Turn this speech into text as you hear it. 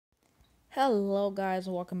Hello guys,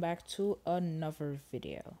 and welcome back to another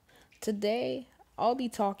video. Today I'll be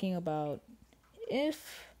talking about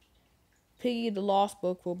if Piggy the Lost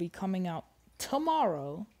Book will be coming out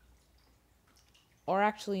tomorrow, or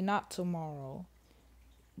actually not tomorrow.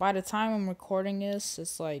 By the time I'm recording this,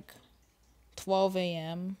 it's like 12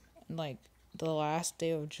 a.m. and like the last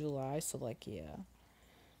day of July, so like yeah.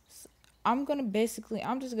 I'm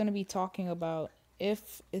just gonna be talking about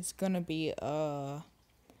if it's gonna be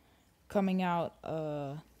coming out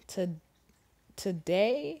to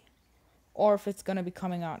today or if it's going to be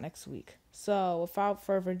coming out next week. So, without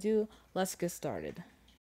further ado, let's get started.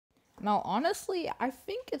 Now, honestly, I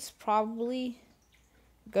think it's probably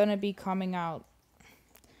going to be coming out.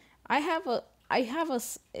 It's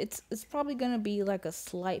probably going to be like a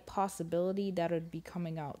slight possibility that it'd be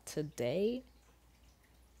coming out today.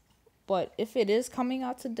 But if it is coming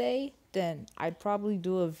out today, then I'd probably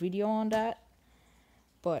do a video on that.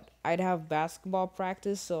 But I'd have basketball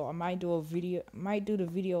practice, so I might do the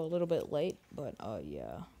video a little bit late, but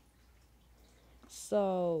yeah.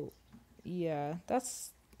 So, yeah,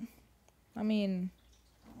 that's. I mean,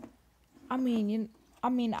 I mean, you, I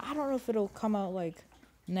don't know if it'll come out like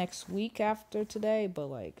next week after today, but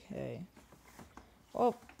like, hey,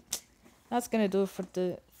 well, that's gonna do it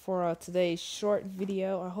for today's short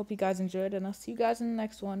video. I hope you guys enjoyed, and I'll see you guys in the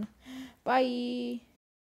next one. Bye.